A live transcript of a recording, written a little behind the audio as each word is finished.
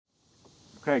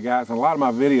Okay guys, in a lot of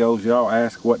my videos y'all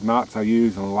ask what knots I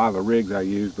use and a lot of the rigs I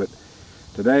use, but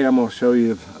today I'm going to show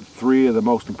you 3 of the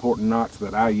most important knots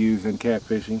that I use in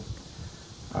catfishing.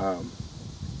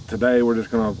 Today we're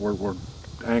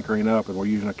anchoring up and we're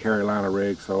using a Carolina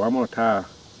rig, so I'm going to tie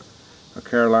a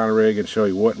Carolina rig and show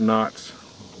you what knots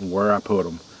and where I put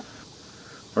them.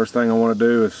 First thing I want to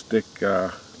do is stick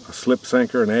a slip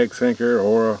sinker, an egg sinker,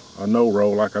 or a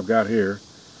no-roll like I've got here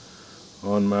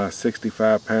on my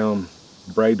 65-pound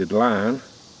braided line.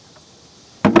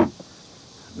 The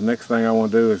next thing I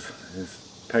want to do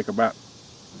is take about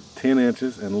 10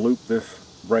 inches and loop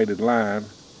this braided line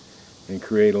and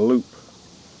create a loop.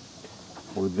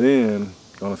 We're then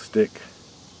going to stick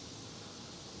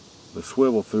the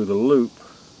swivel through the loop.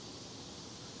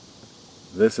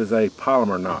 This is a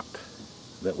polymer knot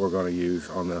that we're going to use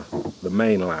on the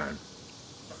main line,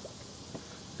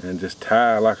 and just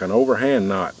tie like an overhand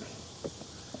knot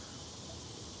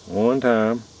one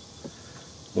time,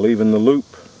 leaving the loop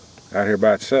out here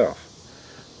by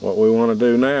itself. What we want to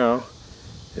do now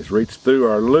is reach through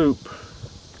our loop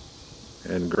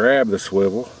and grab the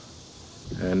swivel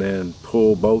and then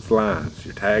pull both lines,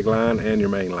 your tag line and your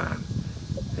main line,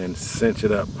 and cinch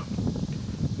it up.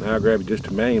 Now grab just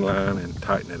the main line and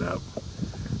tighten it up.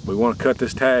 We want to cut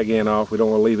this tag end off. We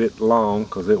don't want to leave it long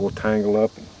because it will tangle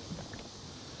up and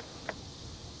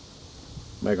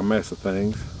make a mess of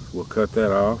things. We'll cut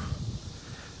that off.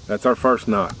 That's our first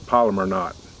knot, polymer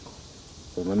knot.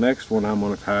 So the next one I'm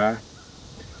going to tie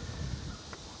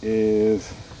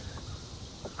is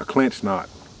a clinch knot,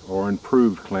 or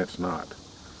improved clinch knot.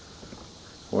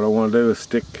 What I want to do is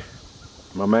stick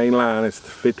my main line. It's the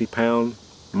 50-pound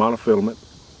monofilament.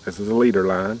 This is a leader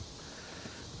line.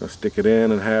 I'll stick it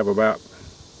in and have about,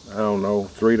 I don't know,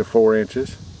 3 to 4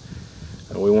 inches.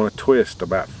 And we want to twist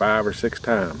about 5 or 6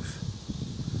 times.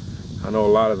 I know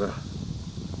a lot of the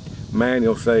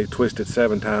manuals say twist it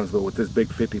 7 times, but with this big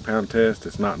 50-pound test,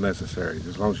 it's not necessary.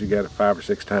 As long as you got it 5 or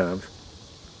 6 times.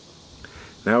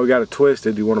 Now we got it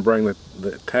twisted. You want to bring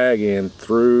the tag in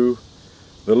through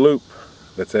the loop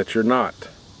that's at your knot.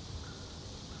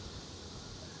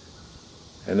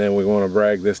 And then we want to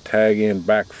drag this tag end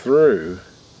back through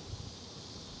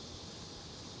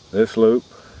this loop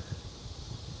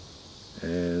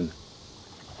and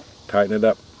tighten it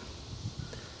up.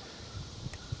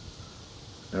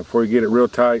 Now before you get it real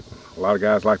tight, a lot of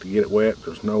guys like to get it wet.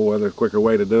 There's no other quicker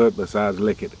way to do it besides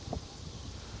lick it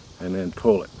and then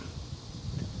pull it.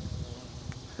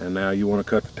 And now you want to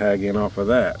cut the tag end off of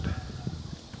that.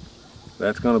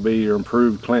 That's going to be your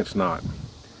improved clinch knot.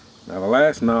 Now the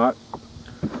last knot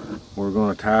we're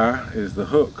going to tie is the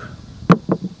hook.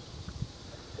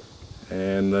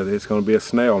 And it's going to be a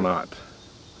snail knot.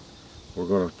 We're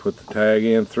going to put the tag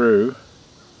in through.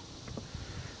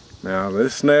 Now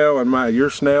this snail and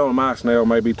your snail and my snail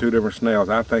may be 2 different snails.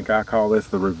 I think I call this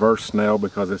the reverse snail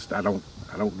because I don't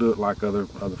do it like other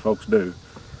folks do.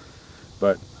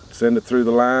 But send it through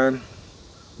the line,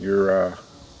 your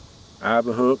eye of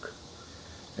the hook,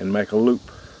 and make a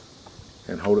loop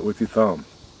and hold it with your thumb.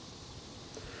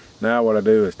 Now what I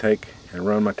do is take and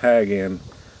run my tag in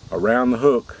around the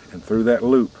hook and through that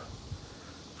loop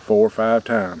 4 or 5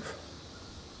 times.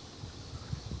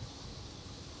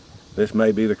 This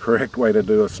may be the correct way to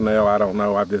do a snail, I don't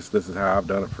know. This is how I've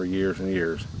done it for years and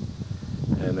years.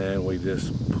 And then we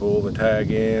just pull the tag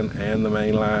in and the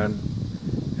main line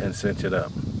and cinch it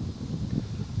up.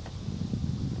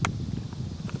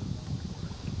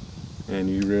 And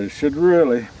you should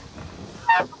really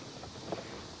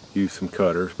use some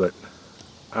cutters, but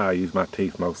I use my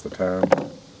teeth most of the time.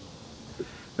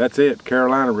 That's it,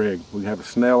 Carolina rig. We have a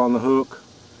snail on the hook,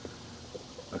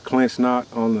 a clinch knot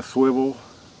on the swivel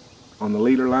on the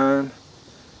leader line,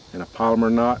 and a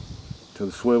polymer knot to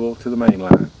the swivel to the main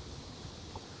line.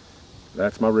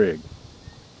 That's my rig.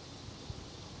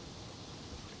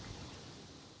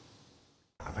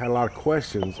 I've had a lot of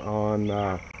questions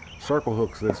on circle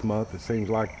hooks this month. It seems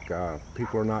like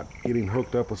people are not getting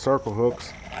hooked up with circle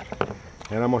hooks,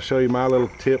 and I'm going to show you my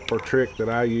little tip or trick that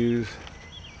I use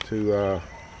to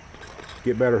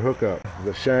get better hookup.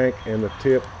 The shank and the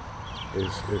tip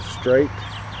is straight.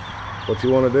 What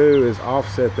you want to do is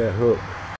offset that hook